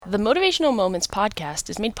The Motivational Moments podcast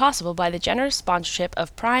is made possible by the generous sponsorship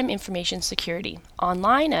of Prime Information Security,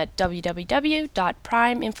 online at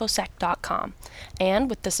www.primeinfosec.com, and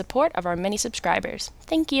with the support of our many subscribers.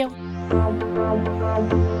 Thank you.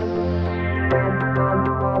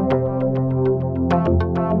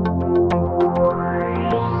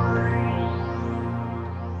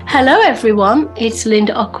 Hello everyone, it's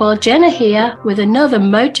Linda Ockwell-Jenner here with another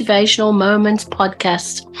Motivational Moments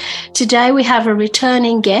podcast. Today we have a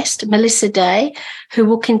returning guest, Melissa Day, who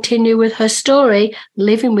will continue with her story,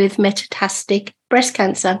 living with metastatic breast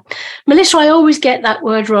cancer. Melissa, I always get that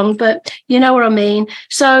word wrong, but you know what I mean.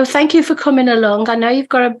 So thank you for coming along. I know you've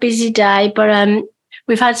got a busy day, but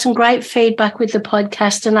we've had some great feedback with the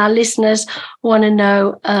podcast, and our listeners want to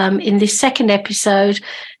know in this second episode,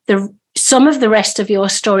 some of the rest of your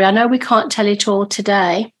story. I know we can't tell it all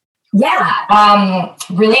today. Yeah,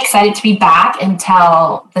 really excited to be back and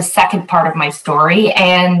tell the second part of my story.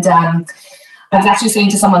 And I was actually saying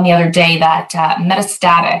to someone the other day that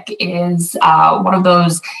metastatic is one of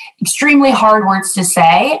those extremely hard words to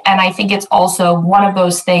say. And I think it's also one of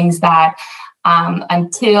those things that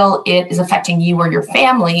until it is affecting you or your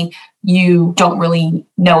family, you don't really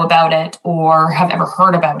know about it or have ever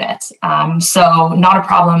heard about it. So not a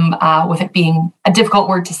problem with it being a difficult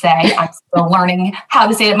word to say. I'm still learning how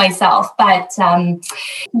to say it myself. But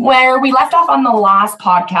where we left off on the last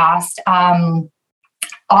podcast,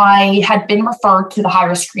 I had been referred to the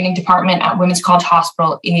high-risk screening department at Women's College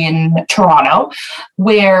Hospital in Toronto,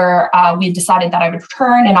 where we had decided that I would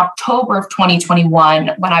return in October of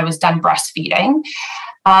 2021 when I was done breastfeeding.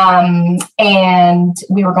 And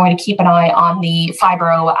we were going to keep an eye on the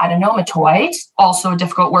fibroadenomatoid, also a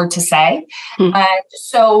difficult word to say. And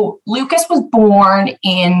so Lucas was born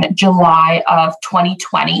in July of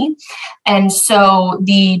 2020. And so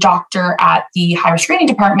the doctor at the high-risk screening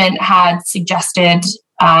department had suggested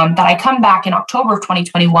that I come back in October of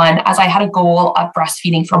 2021 as I had a goal of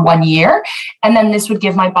breastfeeding for 1 year. And then this would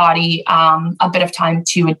give my body a bit of time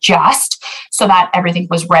to adjust so that everything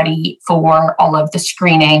was ready for all of the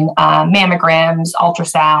screening, mammograms,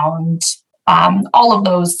 ultrasound, all of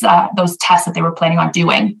those tests that they were planning on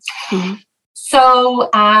doing. Mm-hmm. So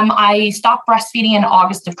I stopped breastfeeding in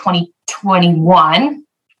August of 2021.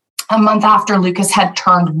 A month after Lucas had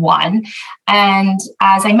turned 1. And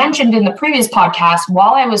as I mentioned in the previous podcast,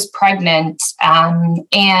 while I was pregnant and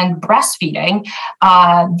breastfeeding,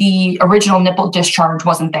 the original nipple discharge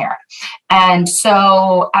wasn't there. And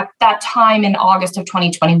so at that time in August of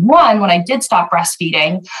 2021, when I did stop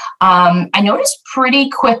breastfeeding, I noticed pretty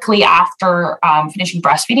quickly after finishing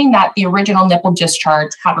breastfeeding that the original nipple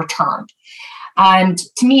discharge had returned. And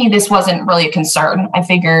to me, this wasn't really a concern. I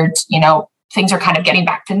figured, things are kind of getting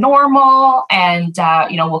back to normal and,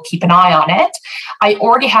 we'll keep an eye on it. I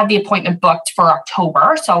already had the appointment booked for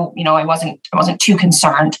October. So, I wasn't too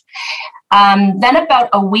concerned. Then about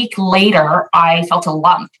a week later, I felt a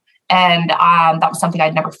lump. And that was something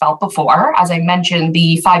I'd never felt before. As I mentioned,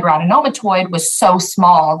 the fibroadenomatoid was so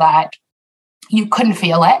small that you couldn't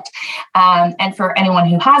feel it. And for anyone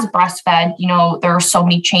who has breastfed, there are so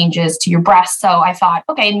many changes to your breast. So I thought,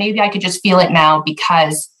 okay, maybe I could just feel it now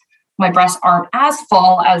because my breasts aren't as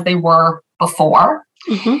full as they were before.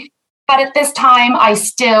 Mm-hmm. But at this time, I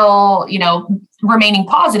still, remaining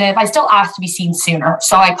positive, I still asked to be seen sooner.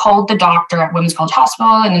 So I called the doctor at Women's College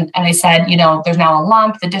Hospital and I said, there's now a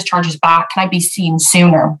lump, the discharge is back. Can I be seen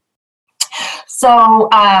sooner? So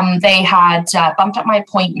they had bumped up my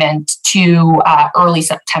appointment to early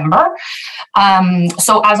September.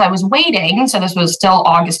 So as I was waiting, so this was still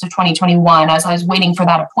August of 2021, as I was waiting for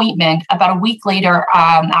that appointment, about a week later,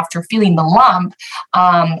 after feeling the lump,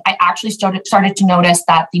 I actually started to notice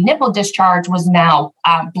that the nipple discharge was now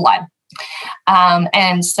blood.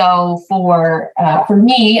 And so for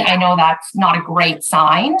me, I know that's not a great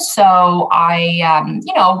sign. So I,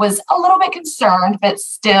 was a little bit concerned, but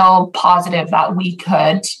still positive that we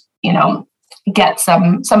could, get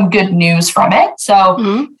some good news from it. So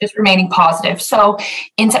just remaining positive. So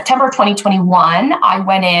in September 2021, I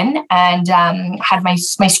went in and had my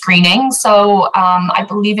screening. So I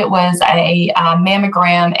believe it was a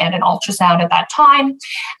mammogram and an ultrasound at that time.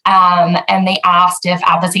 And they asked if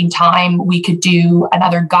at the same time we could do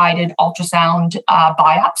another guided ultrasound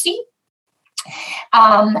biopsy.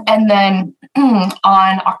 And then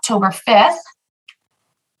on October 5th,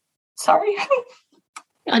 sorry.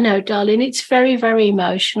 I know, darling, it's very, very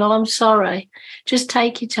emotional. I'm sorry. Just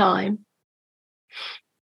take your time.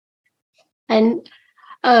 And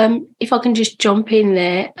if I can just jump in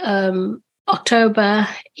there, October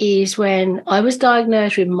is when I was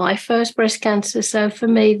diagnosed with my first breast cancer. So for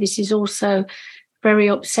me, this is also very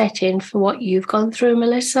upsetting for what you've gone through,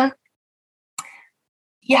 Melissa.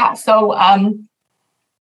 Yeah. So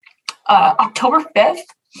October 5th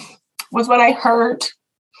was when I heard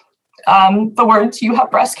the words, "You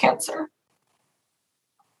have breast cancer."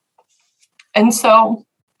 And so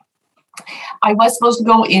I was supposed to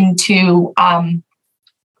go into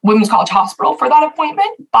Women's College Hospital for that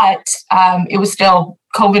appointment, but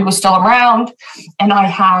COVID was still around, and I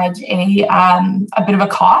had a bit of a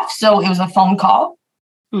cough, so it was a phone call.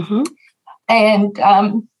 Mm-hmm. And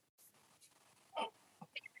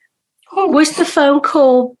was the phone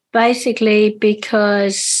call basically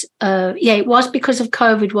because, it was because of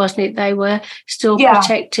COVID, wasn't it? They were still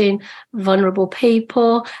protecting vulnerable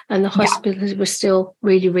people, and the hospitals were still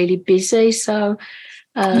really, really busy. So,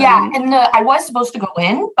 and I was supposed to go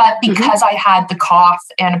in, but because I had the cough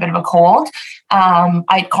and a bit of a cold,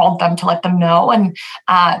 I called them to let them know. And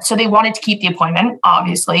so they wanted to keep the appointment,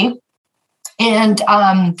 obviously. And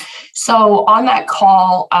so on that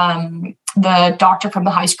call, the doctor from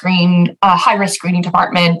the high-risk screening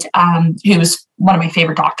department, who's one of my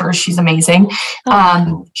favorite doctors, she's amazing.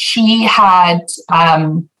 She had,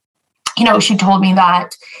 she told me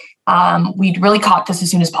that we'd really caught this as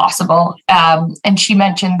soon as possible. And she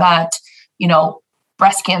mentioned that,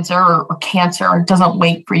 breast cancer or cancer doesn't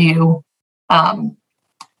wait for you. I'm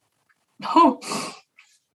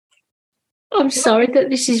sorry that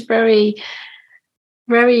this is very,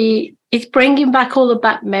 very, it's bringing back all the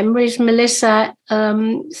bad memories, Melissa.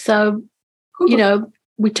 So,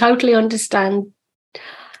 we totally understand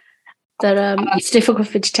that it's difficult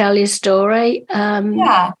for you to tell your story.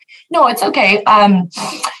 No, it's okay.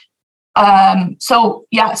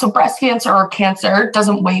 So breast cancer or cancer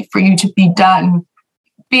doesn't wait for you to be done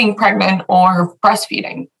being pregnant or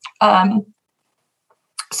breastfeeding.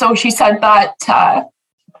 So she said that,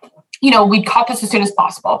 we'd caught this as soon as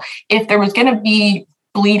possible. If there was going to be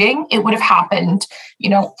bleeding, it would have happened,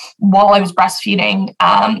 while I was breastfeeding,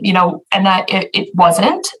 and that it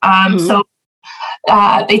wasn't. So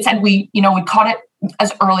they said we caught it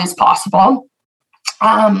as early as possible.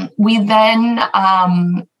 We then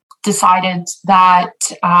decided that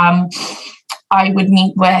I would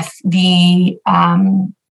meet with the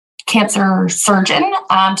cancer surgeon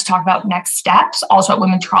to talk about next steps, also at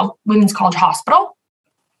Women's College Hospital.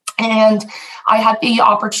 And I had the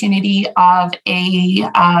opportunity of a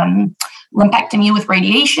lumpectomy with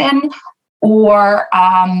radiation or,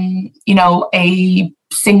 a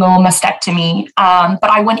single mastectomy. But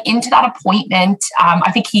I went into that appointment.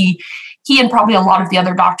 I think he and probably a lot of the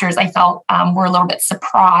other doctors, I felt, were a little bit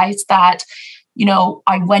surprised that,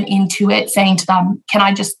 I went into it saying to them, can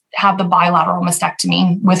I just have the bilateral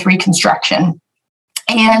mastectomy with reconstruction?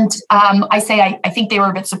 And I think they were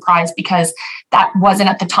a bit surprised because that wasn't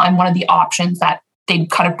at the time one of the options that they'd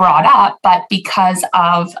kind of brought up, but because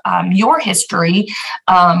of your history,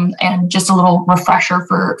 and just a little refresher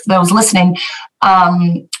for those listening,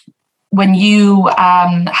 when you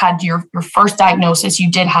had your first diagnosis,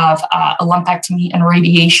 you did have a lumpectomy and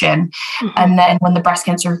radiation. Mm-hmm. And then when the breast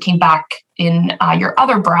cancer came back in your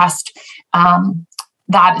other breast,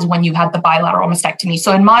 that is when you had the bilateral mastectomy.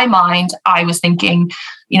 So in my mind, I was thinking,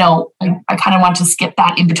 I kind of want to skip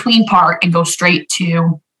that in between part and go straight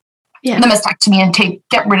to the mastectomy and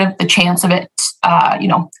get rid of the chance of it,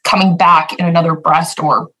 coming back in another breast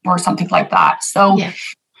or something like that. So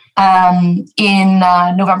in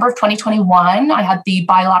November of 2021, I had the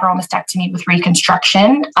bilateral mastectomy with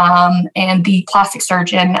reconstruction, and the plastic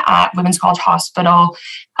surgeon at Women's College Hospital,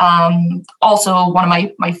 also one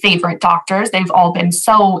of my favorite doctors. They've all been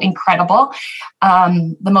so incredible,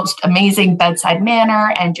 the most amazing bedside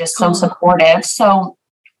manner and just so supportive. So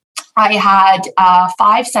I had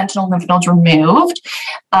 5 sentinel lymph nodes removed,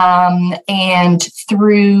 and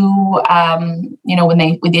through when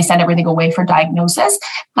they send everything away for diagnosis,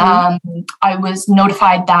 I was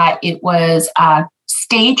notified that it was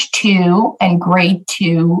stage 2 and grade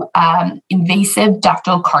 2 invasive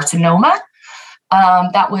ductal carcinoma.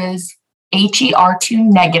 That was HER2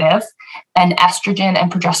 negative and estrogen and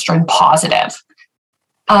progesterone positive.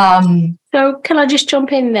 So can I just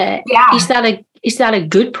jump in there? Yeah. Is that a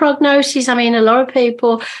good prognosis? I mean, a lot of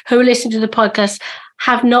people who listen to the podcast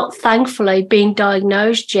have not, thankfully, been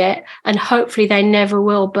diagnosed yet, and hopefully they never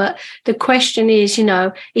will. But the question is,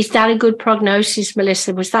 is that a good prognosis,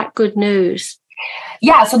 Melissa? Was that good news?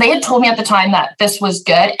 Yeah, so they had told me at the time that this was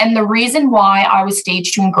good. And the reason why I was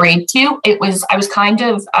stage 2 and grade 2, I was kind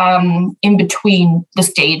of in between the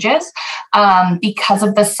stages because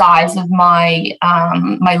of the size of my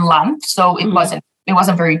my lump. So it wasn't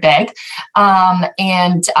very big.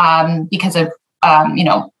 And because of,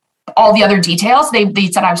 all the other details. They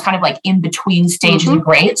said I was kind of like in between stages of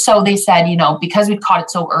grade. So they said, because we caught it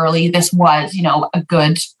so early, this was, a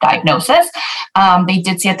good diagnosis. They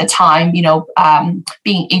did say at the time,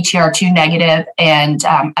 being HER2 negative and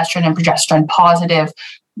estrogen and progesterone positive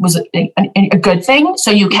was a good thing. So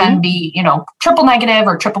you can be, triple negative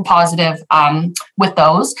or triple positive with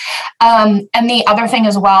those. And the other thing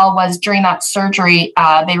as well was during that surgery,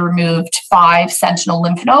 they removed 5 sentinel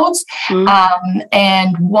lymph nodes.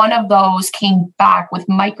 And one of those came back with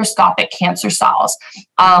microscopic cancer cells,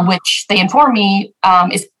 which they informed me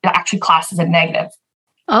is actually classed as a negative.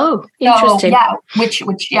 Oh, interesting. So,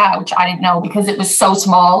 which I didn't know because it was so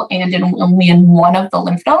small and only in one of the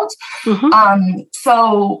lymph nodes.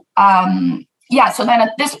 So then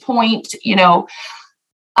at this point,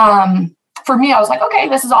 for me, I was like, okay,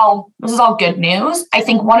 this is all good news. I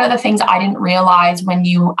think one of the things I didn't realize when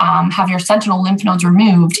you have your sentinel lymph nodes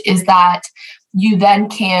removed is that you then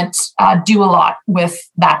can't do a lot with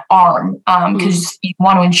that arm because you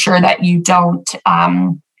want to ensure that you don't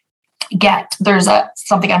there's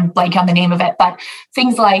something I'm blanking on the name of it, but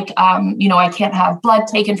things like, I can't have blood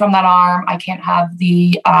taken from that arm. I can't have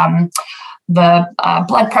the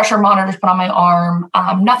blood pressure monitors put on my arm.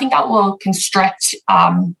 Nothing that will constrict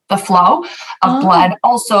the flow of blood.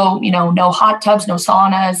 Also, no hot tubs, no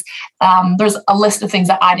saunas. There's a list of things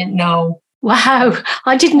that I didn't know. Wow.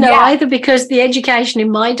 I didn't know either because the education in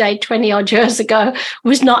my day 20 odd years ago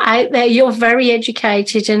was not out there. You're very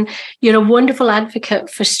educated and you're a wonderful advocate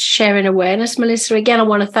for sharing awareness, Melissa. Again, I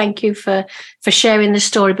want to thank you for sharing the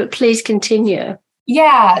story, but please continue.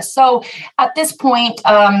 Yeah. So at this point,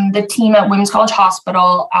 the team at Women's College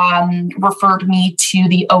Hospital referred me to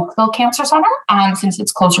the Oakville Cancer Center since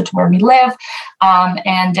it's closer to where we live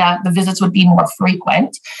and the visits would be more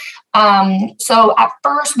frequent. So at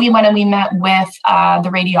first we went and we met with the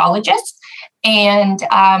radiologist and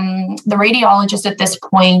the radiologist at this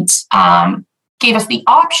point gave us the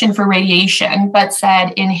option for radiation, but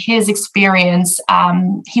said in his experience,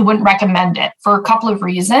 he wouldn't recommend it for a couple of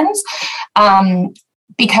reasons.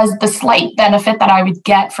 Because the slight benefit that I would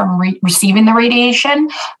get from receiving the radiation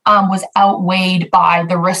was outweighed by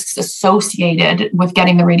the risks associated with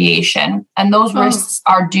getting the radiation. And those risks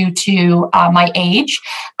are due to my age,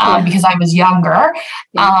 because I was younger,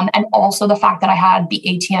 and also the fact that I had the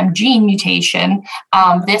ATM gene mutation.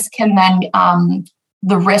 This can then,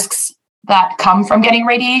 the risks that come from getting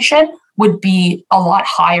radiation would be a lot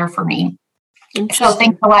higher for me. So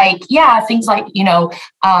things like,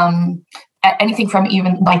 anything from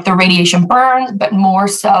even like the radiation burn, but more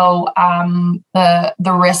so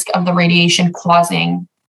the risk of the radiation causing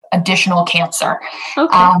additional cancer.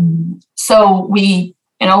 Okay. So we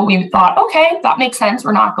thought, okay, that makes sense.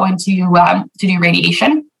 We're not going to do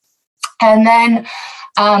radiation. And then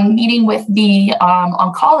meeting with the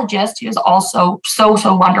oncologist, who is also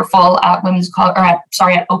so wonderful at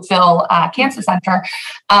at Oakville Cancer Center.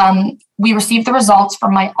 We received the results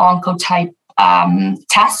from my Oncotype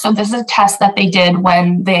test. So this is a test that they did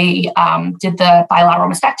when they did the bilateral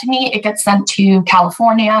mastectomy. It gets sent to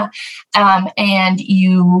California and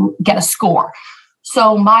you get a score.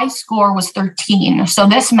 So my score was 13. So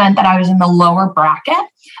this meant that I was in the lower bracket.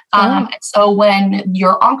 So when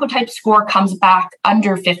your Oncotype score comes back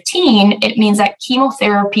under 15, it means that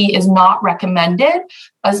chemotherapy is not recommended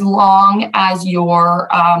as long as you're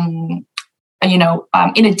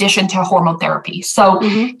in addition to hormone therapy. So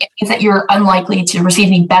it means that you're unlikely to receive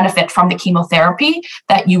any benefit from the chemotherapy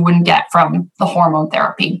that you wouldn't get from the hormone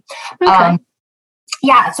therapy. Okay.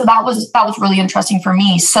 So that was really interesting for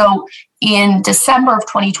me. So in December of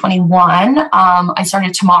 2021, I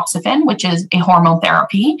started tamoxifen, which is a hormone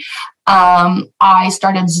therapy. I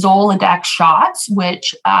started Zoladex shots,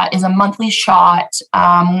 which is a monthly shot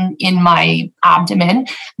in my abdomen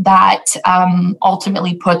that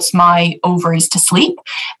ultimately puts my ovaries to sleep.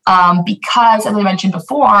 Because, as I mentioned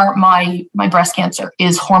before, my breast cancer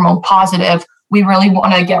is hormone positive. We really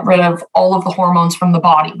want to get rid of all of the hormones from the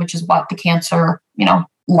body, which is what the cancer,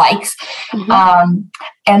 likes.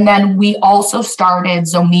 And then we also started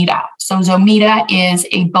Zometa. So Zometa is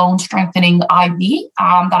a bone strengthening IV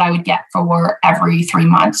that I would get for every 3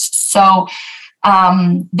 months. So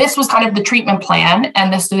this was kind of the treatment plan.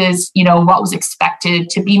 And this is, what was expected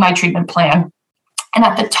to be my treatment plan. And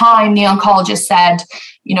at the time, the oncologist said,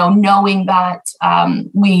 knowing that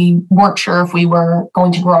we weren't sure if we were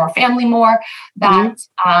going to grow our family more, that,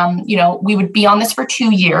 we would be on this for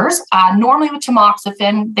 2 years. Normally with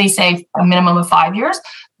tamoxifen, they say a minimum of 5 years.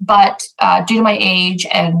 But due to my age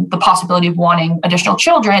and the possibility of wanting additional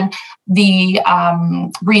children, the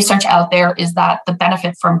research out there is that the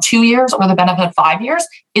benefit from 2 years or the benefit of 5 years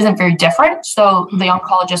isn't very different. So the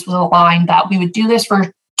oncologist was aligned that we would do this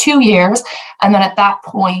for 2 years. And then at that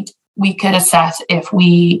point, we could assess if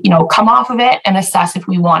we, come off of it and assess if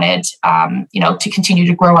we wanted, to continue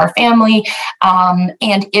to grow our family.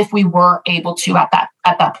 And if we were able to at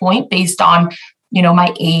that point, based on,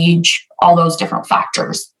 my age, all those different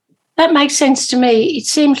factors. That makes sense to me. It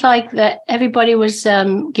seems like that everybody was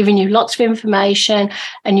giving you lots of information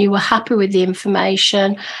and you were happy with the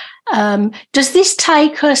information. Does this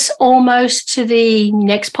take us almost to the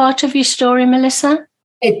next part of your story, Melissa?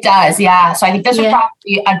 It does, yeah. So I think this would probably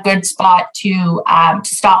be a good spot to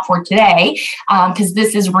stop for today, because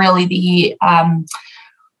this is really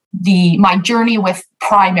my journey with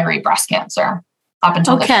primary breast cancer up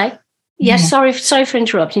until okay. Yes, sorry for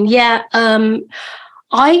interrupting. Yeah,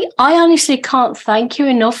 I honestly can't thank you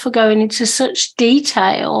enough for going into such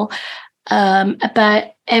detail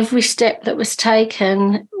about every step that was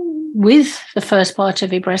taken with the first part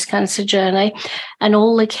of your breast cancer journey and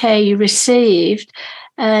all the care you received.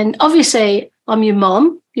 And obviously, I'm your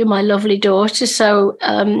mom, you're my lovely daughter. So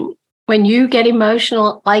when you get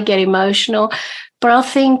emotional, I get emotional. But I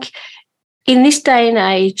think in this day and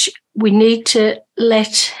age, we need to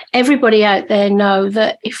let everybody out there know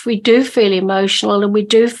that if we do feel emotional and we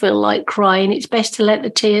do feel like crying, it's best to let the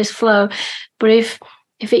tears flow. But if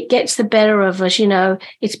it gets the better of us,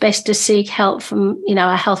 it's best to seek help from,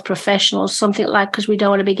 a health professional, something like, because we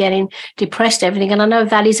don't want to be getting depressed, everything. And I know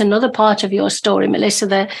that is another part of your story, Melissa,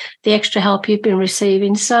 the extra help you've been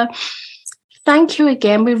receiving. So thank you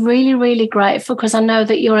again. We're really, really grateful because I know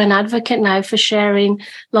that you're an advocate now for sharing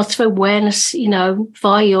lots of awareness,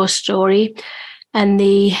 via your story. And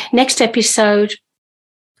the next episode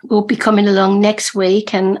will be coming along next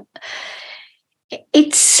week. And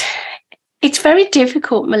it's very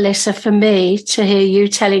difficult, Melissa, for me to hear you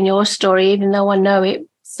telling your story, even though I know it.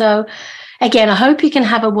 So again, I hope you can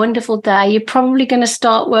have a wonderful day. You're probably going to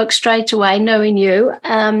start work straight away, knowing you.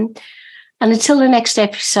 And until the next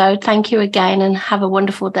episode, thank you again and have a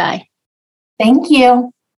wonderful day. Thank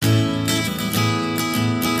you.